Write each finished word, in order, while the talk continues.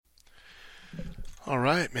All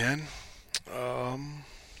right, man. Um,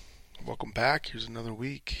 Welcome back. Here's another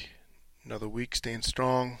week. Another week staying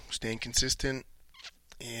strong, staying consistent.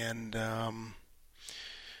 And I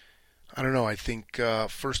don't know. I think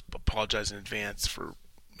first apologize in advance for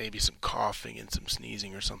maybe some coughing and some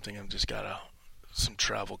sneezing or something. I've just got some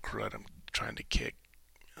travel crud I'm trying to kick.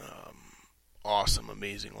 Um, awesome,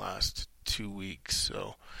 amazing last 2 weeks.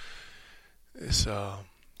 So this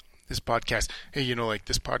this podcast. Hey, like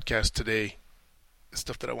this podcast today, the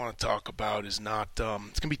stuff that I want to talk about is not.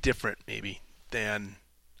 It's gonna be different maybe than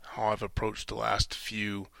how I've approached the last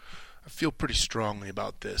few. I feel pretty strongly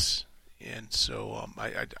about this, and so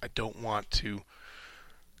I don't want to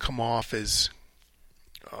come off as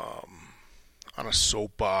on a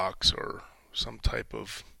soapbox or some type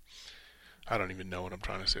of. I don't even know what I'm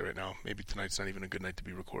trying to say right now. Maybe tonight's not even a good night to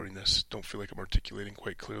be recording this. Don't feel like I'm articulating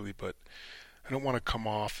quite clearly, but I don't want to come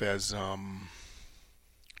off as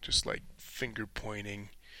just like finger pointing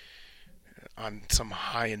on some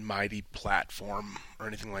high and mighty platform or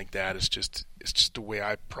anything like that. It's just the way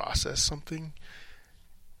I process something.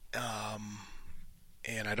 Um,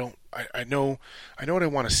 and I know what I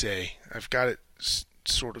want to say. I've got it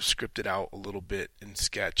sort of scripted out a little bit in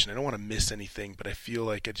sketch, and I don't want to miss anything. But I feel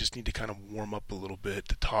like I just need to kind of warm up a little bit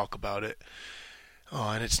to talk about it.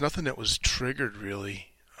 And it's nothing that was triggered really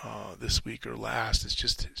this week or last. It's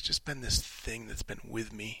just been this thing that's been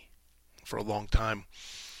with me for a long time.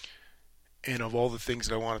 And of all the things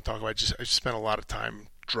that I want to talk about, I just spent a lot of time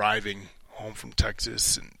driving home from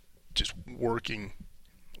Texas and just working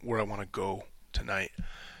where I want to go tonight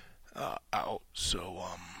out. So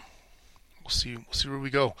we'll see where we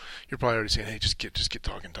go. You're probably already saying, "Hey, just get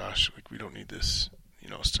talking, Tosh. Like we don't need this,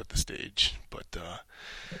 set the stage." But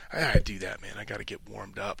I gotta do that, man. I gotta get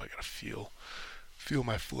warmed up. I gotta feel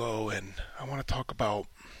my flow, and I want to talk about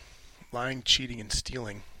lying, cheating, and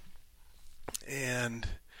stealing. And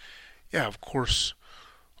yeah, of course,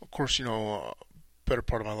 better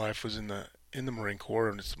part of my life was in the Marine Corps,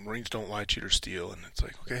 and it's the Marines don't lie, cheat, or steal, and it's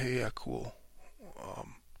like, okay, yeah, cool.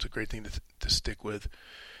 It's a great thing to stick with.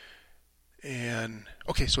 And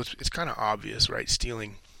okay, so it's kind of obvious, right?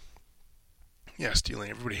 Stealing, yeah, stealing.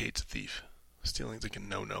 Everybody hates a thief. Stealing's like a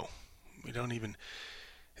no-no. We don't even.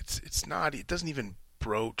 It's not. It doesn't even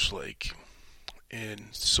broach like in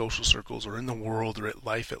social circles or in the world or at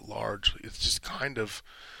life at large. It's just kind of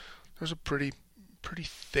there's a pretty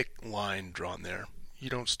thick line drawn there. You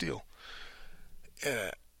don't steal. Uh,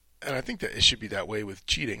 and I think that it should be that way with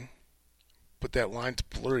cheating, but that line's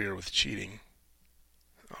blurrier with cheating.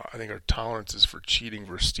 I think our tolerances for cheating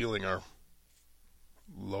versus stealing are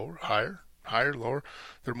lower, higher, lower.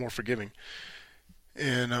 They're more forgiving,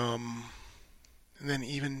 and then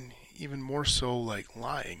even more so like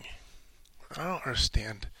lying. I don't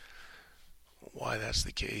understand why that's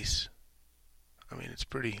the case. I mean, it's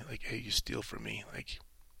pretty like, hey, you steal from me, like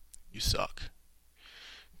you suck.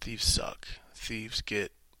 Thieves suck. Thieves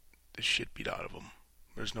get the shit beat out of them.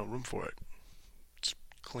 There's no room for it. It's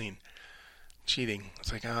clean. Cheating.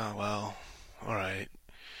 It's like, ah, well, all right.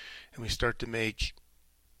 And we start to make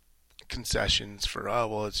concessions for, oh,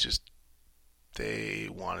 well, it's just they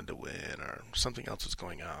wanted to win or something else was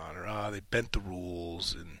going on or, they bent the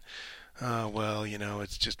rules and, well,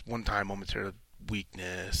 it's just one time momentary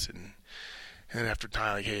weakness and after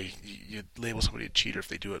time, like, hey, you label somebody a cheater if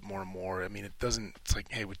they do it more and more. I mean, it doesn't. It's like,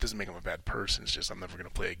 hey, it doesn't make them a bad person. It's just I'm never gonna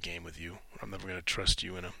play a game with you. I'm never gonna trust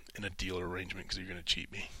you in a deal or arrangement because you're gonna cheat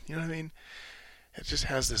me. You know what I mean? It just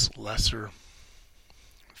has this lesser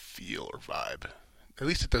feel or vibe. At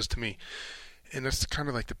least it does to me. And that's kind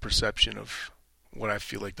of like the perception of what I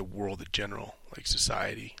feel like the world in general, like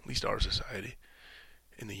society, at least our society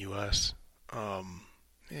in the U.S.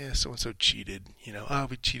 Yeah, so and so cheated. Oh,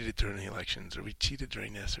 we cheated during the elections, or we cheated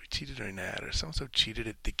during this, or we cheated during that, or so and so cheated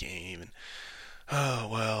at the game, and oh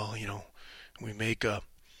well, we make a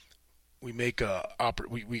we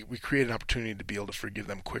create an opportunity to be able to forgive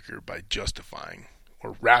them quicker by justifying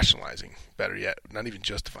or rationalizing. Better yet, not even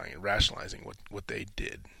justifying and rationalizing what they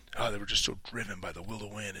did. Oh, they were just so driven by the will to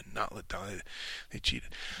win and not let down. They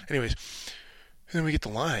cheated. Anyways, and then we get to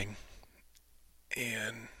lying,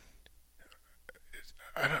 and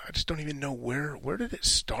I just don't even know where did it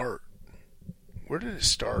start. Where did it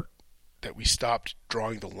start that we stopped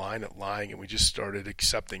drawing the line at lying and we just started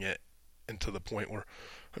accepting it, and to the point where,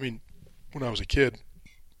 I mean, when I was a kid,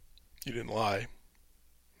 you didn't lie.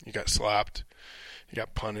 You got slapped, you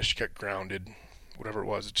got punished, you got grounded, whatever it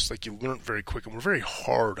was. It's just like you learned very quick, and we're very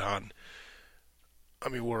hard on. I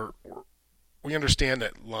mean, we understand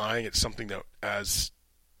that lying is something that as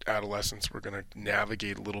adolescents we're going to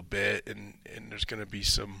navigate a little bit, and there's going to be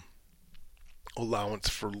some allowance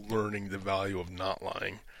for learning the value of not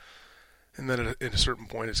lying. And then at a certain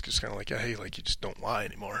point, it's just kind of like, yeah, hey, like you just don't lie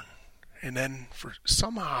anymore. And then for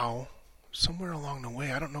somehow, somewhere along the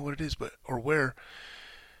way, I don't know what it is, but or where,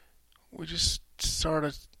 we just sort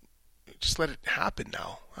of just let it happen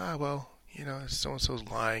now. Well, so and so's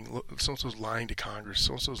lying. So and so's lying to Congress.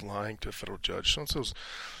 So and so's lying to a federal judge. So and so's,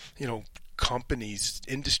 companies,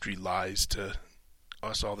 industry lies to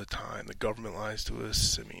us all the time. The government lies to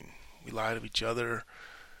us. I mean, we lie to each other.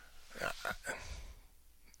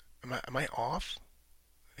 Am I off?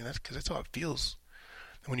 I mean, that's because that's how it feels.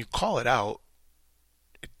 And when you call it out,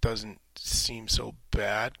 it doesn't seem so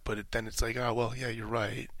bad. But then it's like, oh well, yeah, you're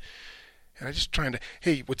right. And I'm just trying to.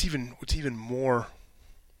 Hey, what's even more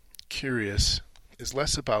curious is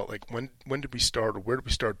less about like when did we start or where did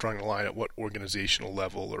we start drawing the line at what organizational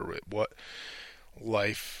level or at what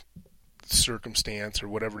life circumstance or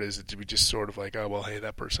whatever it is. Did we just sort of like, oh well, hey,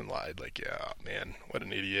 that person lied. Like, yeah, man, what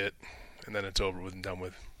an idiot. And then it's over with and done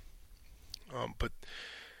with. But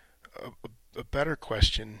a better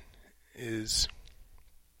question is,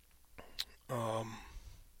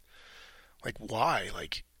 like, why?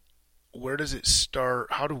 Like, where does it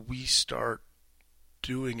start? How do we start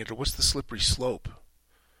doing it? Or what's the slippery slope?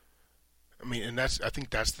 I mean, and I think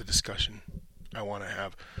that's the discussion I want to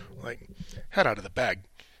have. Like, head out of the bag.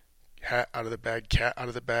 Hat out of the bag, cat out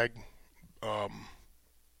of the bag.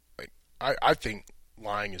 I think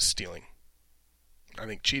lying is stealing. I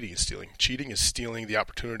think cheating is stealing. Cheating is stealing the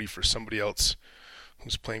opportunity for somebody else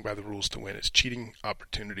who's playing by the rules to win. It's cheating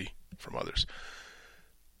opportunity from others.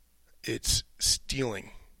 It's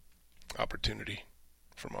stealing opportunity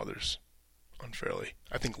from others unfairly.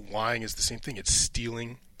 I think lying is the same thing. It's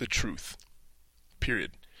stealing the truth.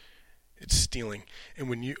 Period. It's stealing. And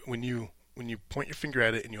when you point your finger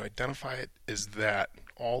at it and you identify it as that,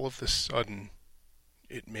 all of a sudden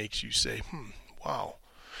it makes you say, wow.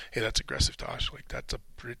 Hey, that's aggressive, Tosh. Like, that's a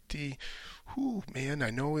pretty, man,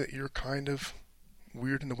 I know that you're kind of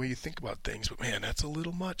weird in the way you think about things, but man, that's a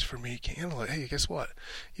little much for me. Can't handle it. Hey, guess what?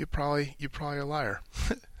 You're probably a liar.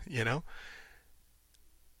 You're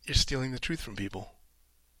stealing the truth from people.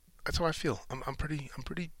 That's how I feel. I'm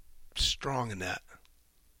pretty strong in that.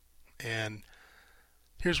 And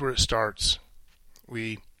here's where it starts.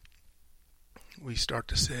 We start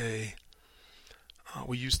to say,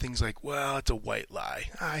 we use things like, well, it's a white lie.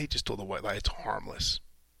 He just told a white lie. It's harmless,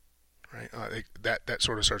 right? That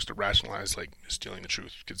sort of starts to rationalize like stealing the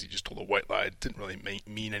truth because he just told a white lie. It didn't really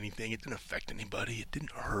mean anything. It didn't affect anybody. It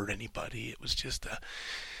didn't hurt anybody. It was just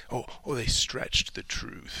they stretched the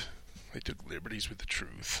truth. They took liberties with the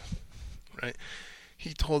truth, right?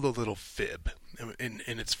 He told a little fib. And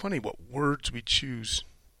it's funny what words we choose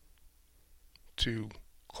to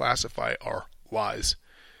classify our lies.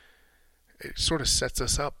 It sort of sets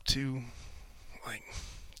us up to, like,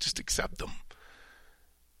 just accept them.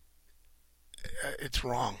 It's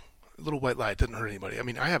wrong. A little white lie, it doesn't hurt anybody. I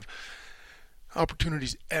mean, I have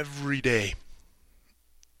opportunities every day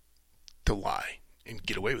to lie and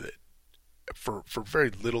get away with it for very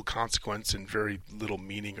little consequence and very little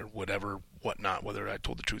meaning or whatnot, whether I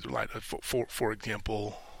told the truth or lied. For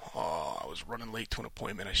example, I was running late to an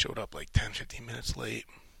appointment. I showed up like 10, 15 minutes late.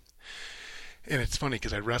 And it's funny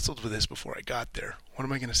because I wrestled with this before I got there. What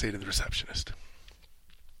am I going to say to the receptionist?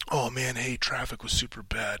 Oh, man, hey, traffic was super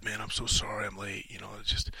bad, man. I'm so sorry I'm late.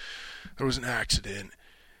 There was an accident,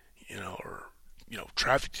 or,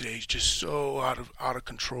 traffic today is just so out of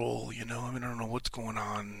control, I don't know what's going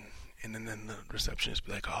on. And then the receptionist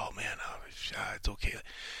would be like, oh, man, it's okay.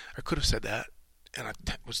 I could have said that, and I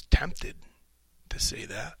was tempted to say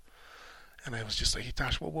that. And I was just like, hey,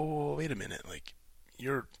 Tosh, whoa, wait a minute. Like,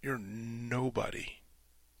 you're nobody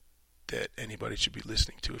that anybody should be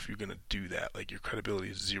listening to if you're going to do that. Like, your credibility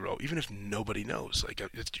is zero, even if nobody knows. Like,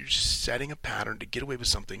 you're just setting a pattern to get away with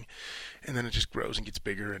something, and then it just grows and gets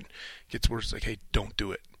bigger and gets worse. It's like, hey, don't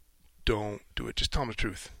do it. Don't do it. Just tell them the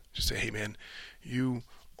truth. Just say, hey, man, you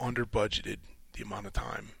under budgeted the amount of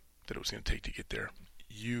time that it was going to take to get there.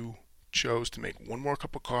 You chose to make one more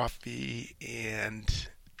cup of coffee, and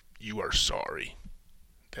you are sorry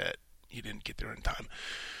that you didn't get there in time.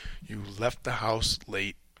 You left the house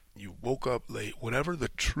late. You woke up late. Whatever the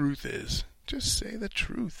truth is, just say the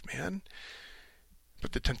truth, man.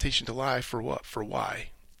 But the temptation to lie for what? For why?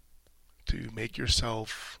 To make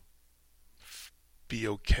yourself be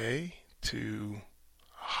okay? To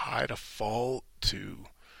hide a fault?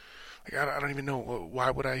 I don't even know.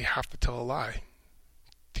 Why would I have to tell a lie?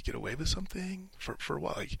 To get away with something? For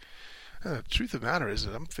what? The truth of the matter is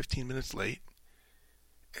that I'm 15 minutes late,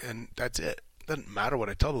 and that's it. It doesn't matter what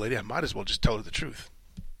I tell the lady. I might as well just tell her the truth.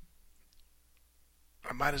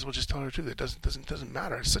 I might as well just tell her the truth. It doesn't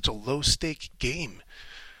matter. It's such a low stake game,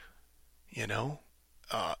 you know.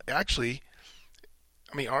 Actually,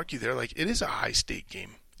 I mean, argue there, like, it is a high stake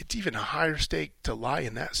game. It's even a higher stake to lie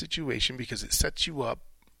in that situation because it sets you up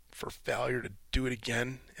for failure to do it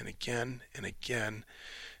again and again and again,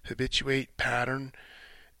 habituate, pattern,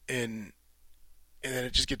 and then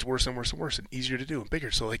it just gets worse and worse and worse and easier to do and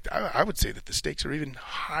bigger. So, like, I would say that the stakes are even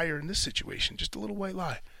higher in this situation. Just a little white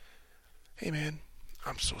lie. Hey, man,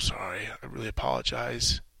 I'm so sorry. I really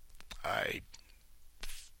apologize. I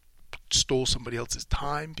stole somebody else's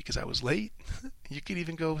time because I was late. You could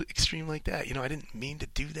even go extreme like that. I didn't mean to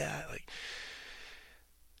do that. Like,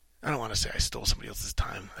 I don't want to say I stole somebody else's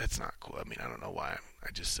time. That's not cool. I mean, I don't know why I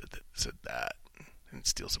just said that. I didn't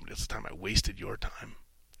steal somebody else's time. I wasted your time.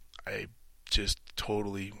 I just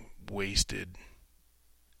totally wasted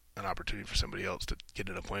an opportunity for somebody else to get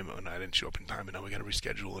an appointment and I didn't show up in time, and now we got to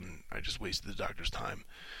reschedule, and I just wasted the doctor's time.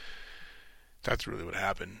 That's really what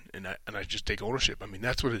happened, and I just take ownership. I mean,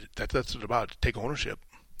 that's what it's about. Take ownership.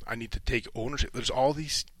 I need to take ownership. There's all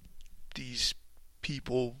these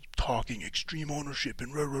people talking extreme ownership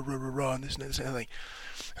and rah rah rah rah rah and this and that and everything.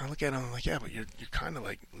 And I look at them and I'm like, yeah, but you're kind of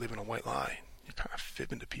like living a white lie. You're kind of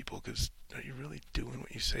fibbing to people because are you really doing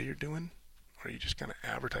what you say you're doing, or are you just kind of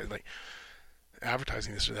advertising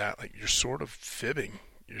this or that? Like, you're sort of fibbing.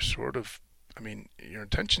 You're sort of, I mean, your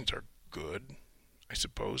intentions are good, I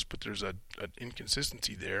suppose, but there's an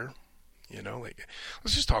inconsistency there. Like,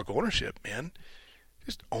 let's just talk ownership, man.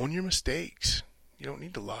 Just own your mistakes. You don't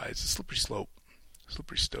need to lie. It's a slippery slope,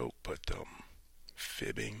 but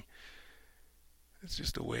fibbing, it's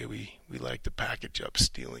just the way we like to package up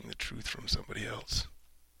stealing the truth from somebody else.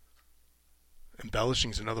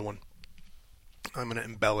 Embellishing is another one. I'm going to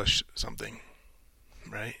embellish something,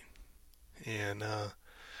 right? And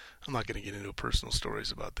I'm not going to get into personal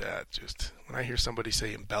stories about that. Just when I hear somebody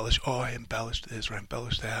say embellish, oh, I embellished this or I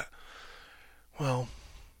embellished that. Well,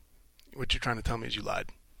 what you're trying to tell me is you lied.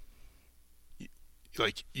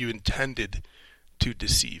 You intended to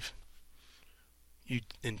deceive. You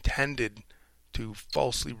intended to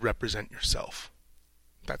falsely represent yourself.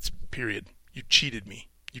 That's period. You cheated me.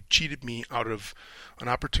 You cheated me out of an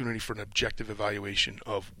opportunity for an objective evaluation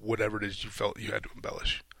of whatever it is you felt you had to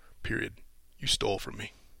embellish. Period. You stole from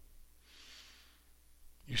me.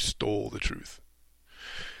 You stole the truth.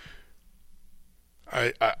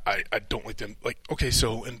 I don't like them. Like, okay,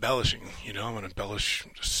 so embellishing, I'm going to embellish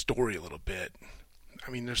the story a little bit.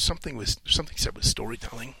 I mean, there's something said with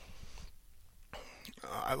storytelling.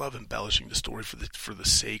 I love embellishing the story for the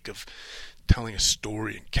sake of telling a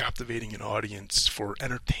story and captivating an audience for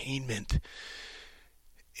entertainment.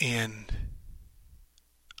 And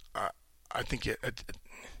I think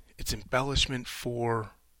it's embellishment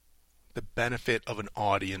for the benefit of an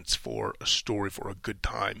audience, for a story, for a good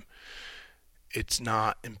time. It's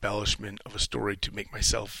not embellishment of a story to make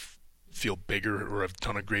myself feel bigger or have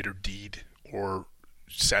done a greater deed or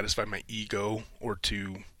satisfy my ego or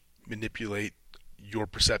to manipulate your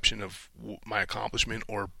perception of my accomplishment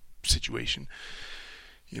or situation.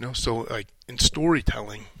 So like in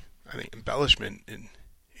storytelling, I think embellishment and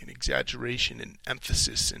exaggeration and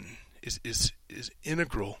emphasis and is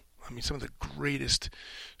integral. I mean, some of the greatest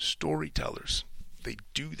storytellers, they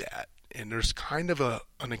do that, and there's kind of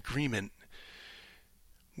an agreement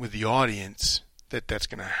with the audience that that's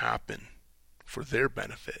going to happen for their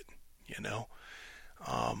benefit,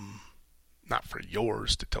 not for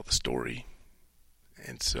yours to tell the story.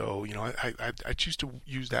 And so, I choose to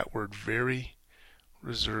use that word very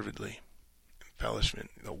reservedly. Embellishment,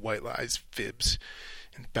 white lies, fibs,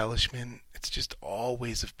 embellishment. It's just all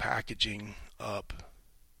ways of packaging up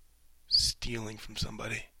stealing from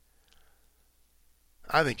somebody.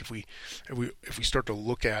 I think if we start to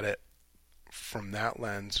look at it from that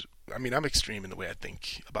lens, I mean, I'm extreme in the way I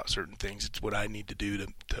think about certain things. It's what I need to do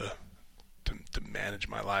to manage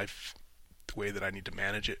my life the way that I need to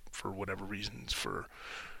manage it for whatever reasons, for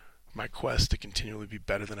my quest to continually be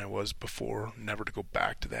better than I was before, never to go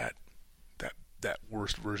back to that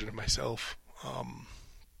worst version of myself.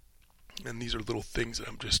 And these are little things that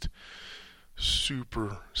I'm just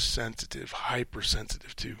super sensitive,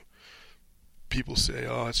 hypersensitive to. People say,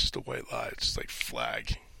 oh, it's just a white lie. It's just like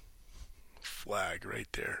flag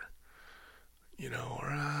right there. Or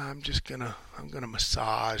I'm gonna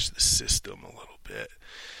massage the system a little bit.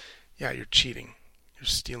 Yeah, you're cheating. You're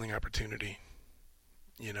stealing opportunity.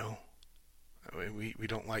 I mean, we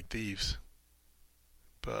don't like thieves.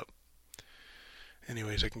 But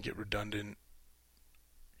anyways, I can get redundant.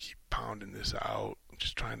 Keep pounding this out. I'm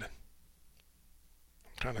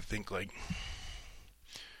trying to think, like,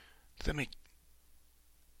 does that make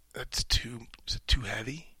is it too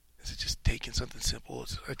heavy? Is it just taking something simple?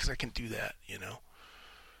 Because I can do that,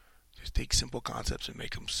 Just take simple concepts and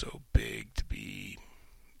make them so big to be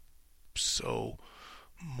so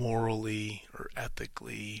morally or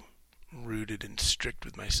ethically rooted and strict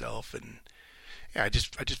with myself. And yeah, I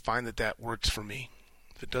just find that works for me.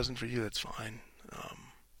 If it doesn't for you, that's fine.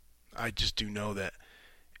 I just do know that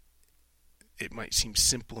it might seem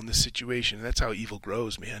simple in this situation. That's how evil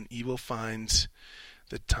grows, man. Evil finds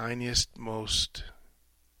the tiniest, most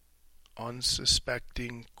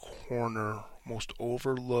unsuspecting corner, most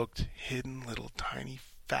overlooked, hidden little tiny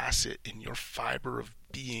facet in your fiber of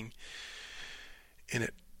being, and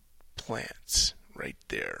it plants right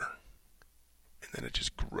there. And then it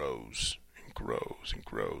just grows and grows and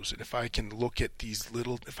grows. And if I can look at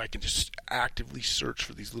if I can just actively search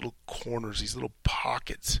for these little corners, these little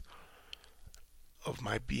pockets of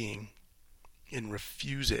my being, and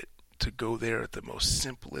refuse it to go there at the most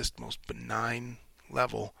simplest, most benign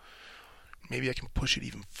level, maybe I can push it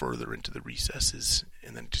even further into the recesses,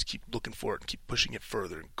 and then just keep looking for it and keep pushing it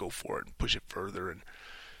further and go for it and push it further, and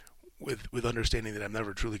with understanding that I'm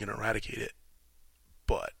never truly going to eradicate it,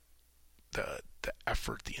 but the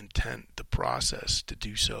effort, the intent, the process to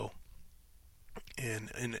do so, and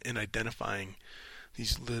identifying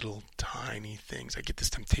these little tiny things. I get this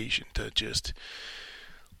temptation to just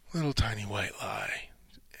little tiny white lie,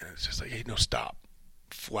 and it's just like, hey, no, stop.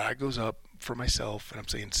 Flag goes up for myself, and I'm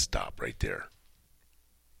saying stop right there.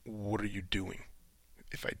 What are you doing?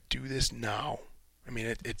 If I do this now, I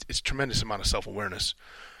mean, it's tremendous amount of self-awareness.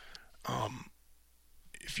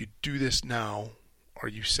 If you do this now, are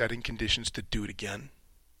you setting conditions to do it again?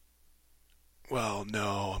 Well,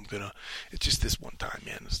 no, it's just this one time,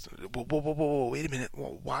 man. Whoa, wait a minute.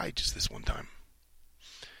 Well, why just this one time?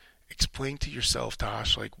 Explain to yourself,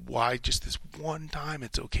 Tosh, like, why just this one time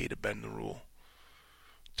it's okay to bend the rule,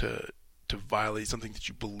 to violate something that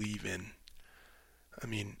you believe in. I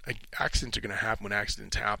mean, accidents are going to happen when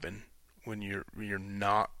accidents happen, when you're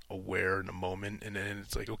not aware in a moment, and then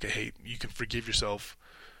it's like, okay, hey, you can forgive yourself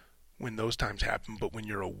when those times happen, but when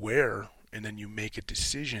you're aware and then you make a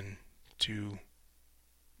decision to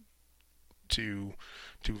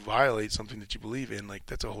violate something that you believe in, like,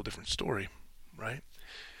 that's a whole different story, right?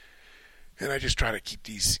 And I just try to keep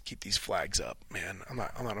these flags up, man. I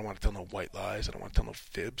don't want to tell no white lies. I don't want to tell no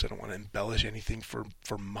fibs. I don't want to embellish anything for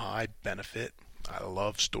my benefit. I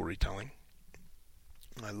love storytelling.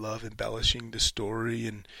 I love embellishing the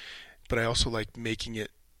story, but I also like making it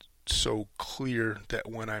so clear that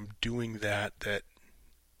when I'm doing that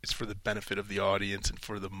it's for the benefit of the audience and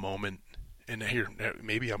for the moment. And here,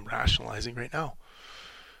 maybe I'm rationalizing right now,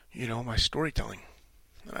 my storytelling.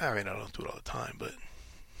 I mean, I don't do it all the time, but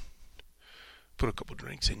put a couple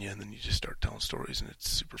drinks in you and then you just start telling stories, and it's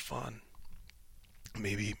super fun.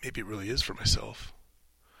 Maybe it really is for myself.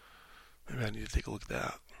 Maybe I need to take a look at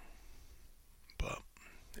that. But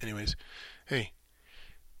anyways, hey,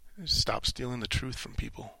 stop stealing the truth from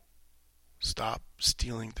people. Stop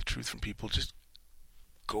stealing the truth from people. Just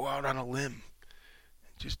go out on a limb.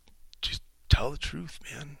 Just tell the truth,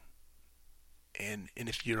 man. And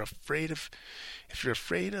if you're afraid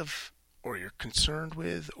of, or you're concerned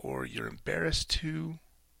with, or you're embarrassed to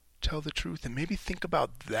tell the truth, and maybe think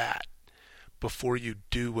about that before you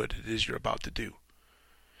do what it is you're about to do.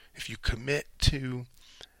 If you commit to,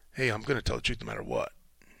 hey, I'm going to tell the truth no matter what,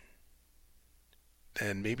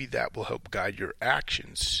 then maybe that will help guide your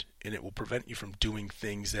actions, and it will prevent you from doing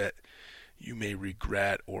things that you may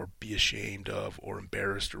regret or be ashamed of or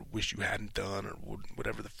embarrassed or wish you hadn't done, or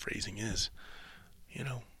whatever the phrasing is,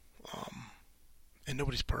 and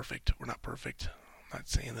nobody's perfect. We're not perfect. I'm not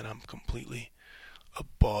saying that I'm completely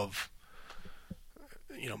above,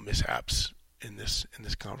 mishaps in this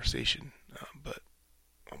conversation, but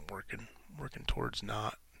I'm working towards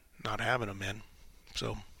not having them, man.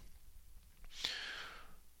 So,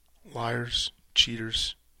 liars,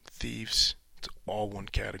 cheaters, thieves, it's all one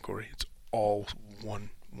category. It's all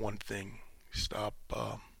one thing. Stop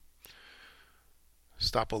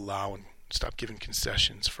giving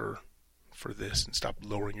concessions for this, and stop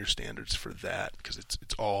lowering your standards for that, because it's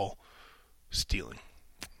all stealing.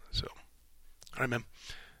 So, all right, man.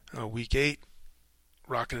 Week 8,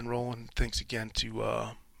 rocking and rolling. Thanks again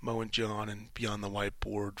to Mo and John and Beyond the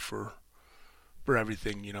Whiteboard for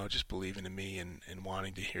everything, just believing in me and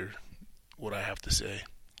wanting to hear what I have to say.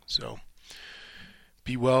 So,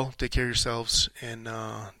 be well, take care of yourselves, and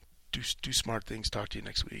do smart things. Talk to you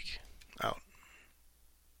next week. Out.